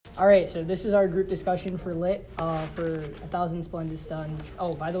All right, so this is our group discussion for Lit for 1,000 Splendid Stuns.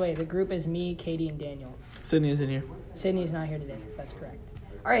 Oh, by the way, the group is me, Katie, and Daniel. Sydney is in here. Sydney's not here today. That's correct.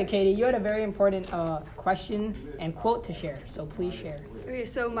 All right, Katie, you had a very important question and quote to share, so please share. Okay,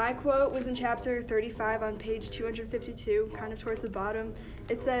 so my quote was in chapter 35 on page 252, kind of towards the bottom.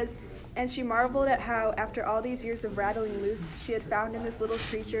 It says, "And she marveled at how, after all these years of rattling loose, she had found in this little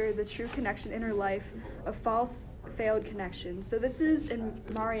creature the true connection in her life, a false, failed connection." So this is in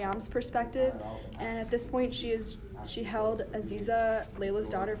Mariam's perspective, and at this point she held Aziza, Layla's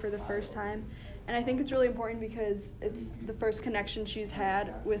daughter, for the first time. And I think it's really important because it's the first connection she's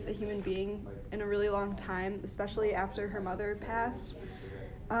had with a human being in a really long time, especially after her mother passed.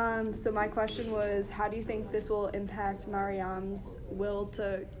 So my question was, how do you think this will impact Mariam's will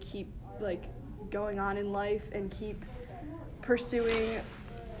to keep going on in life and keep pursuing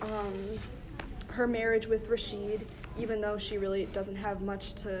her marriage with Rashid, even though she really doesn't have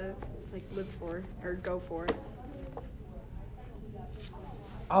much to live for or go for?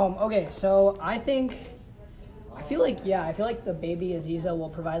 Okay, so I feel like the baby Aziza will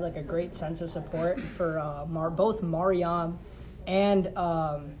provide a great sense of support for both Mariam and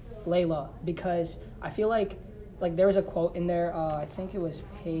Layla, because I feel like there was a quote in there, I think it was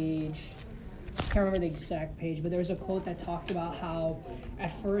page, I can't remember the exact page, but there was a quote that talked about how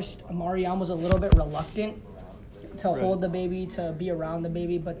at first Mariam was a little bit reluctant to hold the baby, to be around the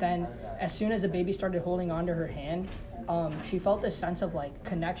baby, but then as soon as the baby started holding onto her hand, she felt a sense of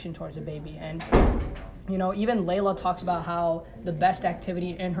connection towards the baby. And even Layla talks about how the best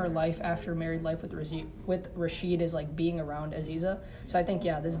activity in her life after married life with Rashid is being around Aziza. So I think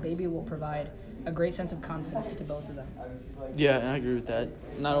this baby will provide a great sense of confidence to both of them. Yeah, and I agree with that.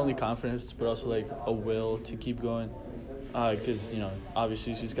 Not only confidence, but also a will to keep going. Because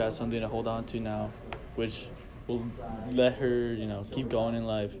obviously she's got something to hold on to now, which will let her keep going in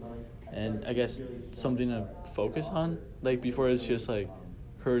life. And I guess something to focus on. Before it's just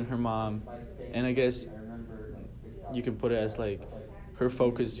her and her mom. And I guess you can put it as her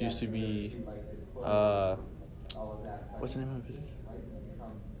focus used to be what's the name of it?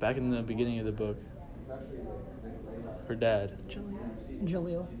 Back in the beginning of the book, her dad.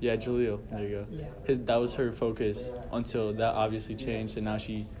 Jaleel. Yeah, Jaleel. There you go. Yeah. That was her focus until that obviously changed, and now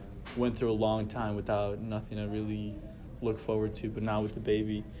she went through a long time without nothing to really look forward to. But now with the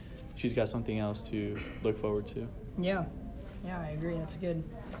baby, she's got something else to look forward to. Yeah, I agree. That's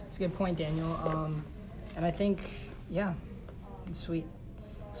a good point, Daniel. And I think, it's sweet.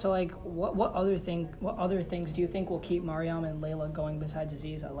 So what other things do you think will keep Mariam and Layla going besides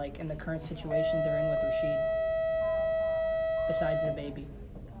Aziza, in the current situation they're in with Rashid, besides the baby?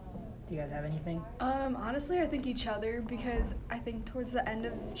 Do you guys have anything? Honestly, I think each other, because I think towards the end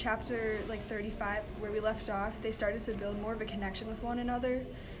of chapter 35, where we left off, they started to build more of a connection with one another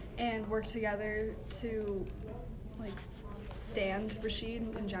and work together to stand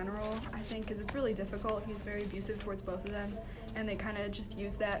Rashid in general, I think, because it's really difficult. He's very abusive towards both of them, and they kind of just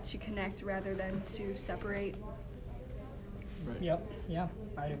use that to connect rather than to separate. Right. Yep. Yeah,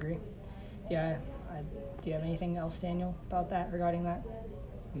 I'd agree. Yeah. Do you have anything else, Daniel, about that, regarding that?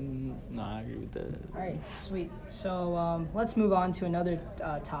 No, I agree with that. All right, sweet. So let's move on to another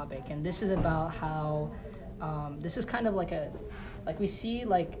topic, and this is about how this is kind of we see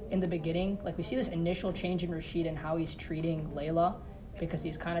in the beginning, we see this initial change in Rashid and how he's treating Layla, because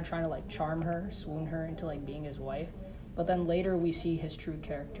he's kind of trying to swoon her into being his wife. But then later we see his true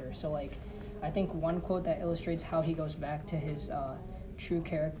character. So I think one quote that illustrates how he goes back to his true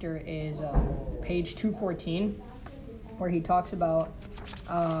character is page 214, where he talks about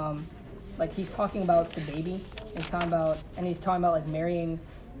he's talking about the baby. He's talking about marrying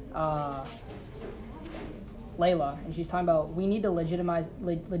Layla, and she's talking about, we need to legitimize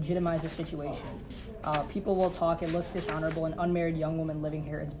the situation. People will talk, it looks dishonorable, an unmarried young woman living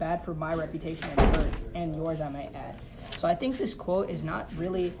here. It's bad for my reputation and hers, and yours, I might add. So I think this quote is not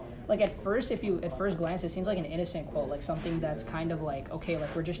really, at first glance, it seems like an innocent quote, something that's kind of okay,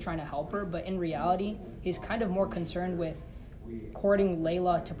 we're just trying to help her, but in reality, he's kind of more concerned with courting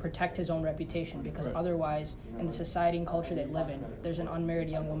Layla to protect his own reputation, because otherwise, in the society and culture they live in, there's an unmarried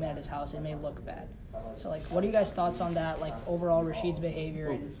young woman at his house, it may look bad. So what are you guys' thoughts on that, overall Rashid's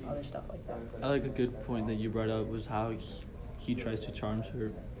behavior and other stuff like that? I like a good point that you brought up was how he tries to charm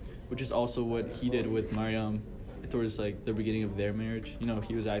her, which is also what he did with Mariam towards the beginning of their marriage.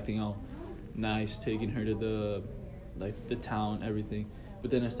 He was acting all nice, taking her to the town, everything.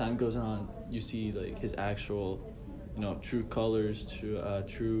 But then as time goes on, you see his actual true colors,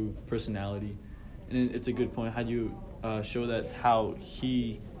 true personality. And it's a good point. How do you show that, how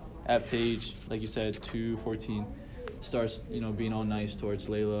he, at page, like you said, 214, starts, being all nice towards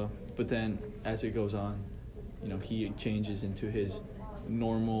Layla, but then as it goes on, he changes into his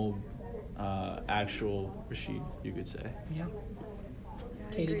normal, actual Rashid, you could say. Yeah.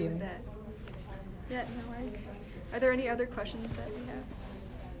 I Katie, agree do you with have that. Yeah, no, I agree. Are there any other questions that we have?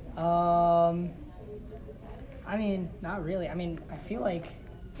 I mean, not really. I mean, I feel like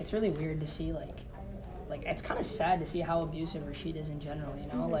it's really weird to see like it's kind of sad to see how abusive Rashid is in general.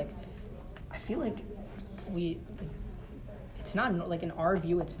 Like I feel like it's not like in our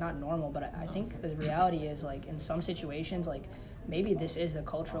view it's not normal, but I think the reality is like in some situations like maybe this is the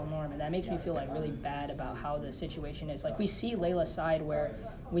cultural norm, and that makes me feel like really bad about how the situation is. Like we see Layla's side where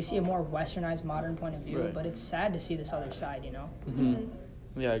we see a more westernized modern point of view, Right. but it's sad to see this other side.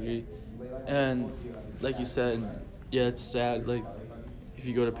 Mm-hmm. Yeah, I agree. And like you said, yeah, it's sad. Like if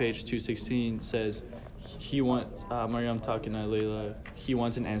you go to page 216, it says he wants Mariam talking to Layla. He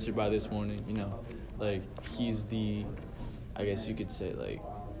wants an answer by this morning. Like he's the, I guess you could say, like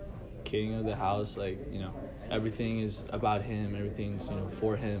king of the house. Like everything is about him. Everything's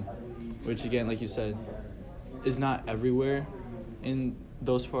for him. Which again, like you said, is not everywhere in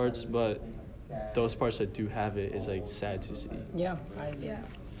those parts, but those parts that do have it is like sad to see. Yeah, I agree. Yeah,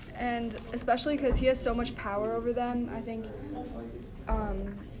 and especially because he has so much power over them. I think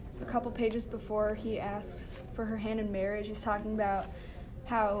a couple pages before he asks for her hand in marriage, he's talking about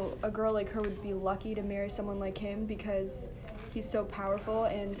how a girl like her would be lucky to marry someone like him because he's so powerful.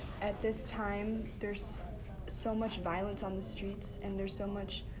 And at this time, there's so much violence on the streets, and there's so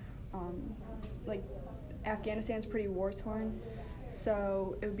much like Afghanistan's pretty war-torn.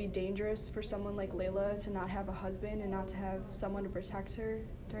 So it would be dangerous for someone like Layla to not have a husband and not to have someone to protect her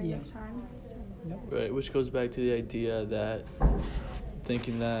during Yeah. this time. So. Right, which goes back to the idea that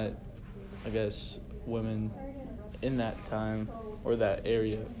thinking that, I guess, women in that time or that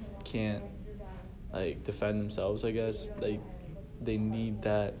area can't, like, defend themselves, I guess. Like, they need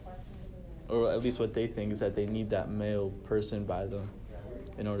that, or at least what they think is that they need that male person by them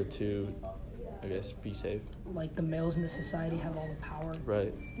in order to, I guess, be safe. Like the males in the society have all the power.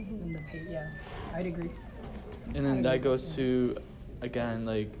 Right. And yeah, I'd agree. And then that goes to, again,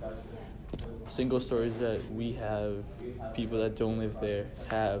 like, single stories that we have, people that don't live there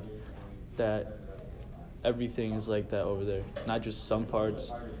have, that everything is like that over there. Not just some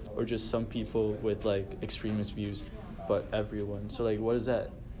parts or just some people with, like, extremist views, but everyone. So, like, what does that,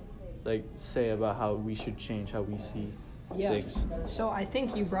 like, say about how we should change how we see things? So I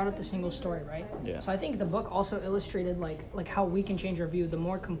think you brought up the single story, right? Yeah. So I think the book also illustrated like how we can change our view. The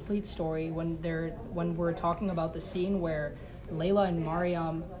more complete story when we're talking about the scene where Layla and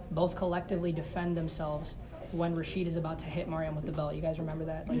Mariam both collectively defend themselves when Rashid is about to hit Mariam with the belt. You guys remember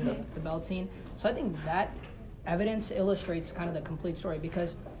that? Like the belt scene? So I think that evidence illustrates kind of the complete story,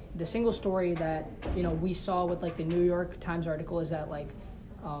 because the single story that we saw with like the New York Times article is that like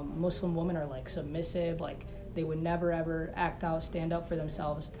Muslim women are like submissive, like they would never ever act out, stand up for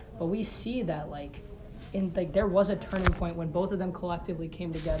themselves. But we see that there was a turning point when both of them collectively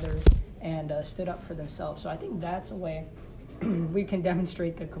came together and stood up for themselves. So I think that's a way we can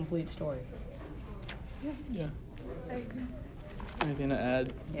demonstrate the complete story. Yeah. I agree. Anything to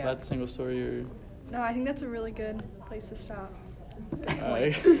add Yeah. about the single story? Or No, I think that's a really good place to stop. All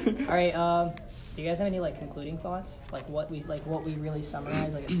right. Do you guys have any like concluding thoughts? Like what we really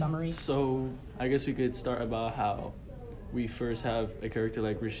summarize, like a summary? So I guess we could start about how we first have a character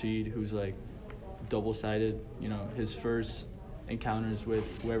like Rashid, who's like double-sided. His first encounters with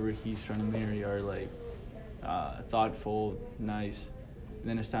whoever he's trying to marry are like thoughtful, nice. And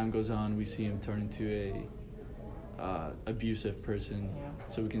then as time goes on, we see him turn into a abusive person.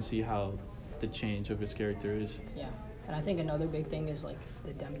 Yeah. So we can see how the change of his character is. Yeah. And I think another big thing is like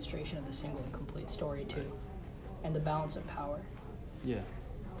the demonstration of the single and complete story too, and the balance of power. Yeah.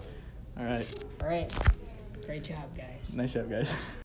 All right. All right. Great job, guys. Nice job, guys.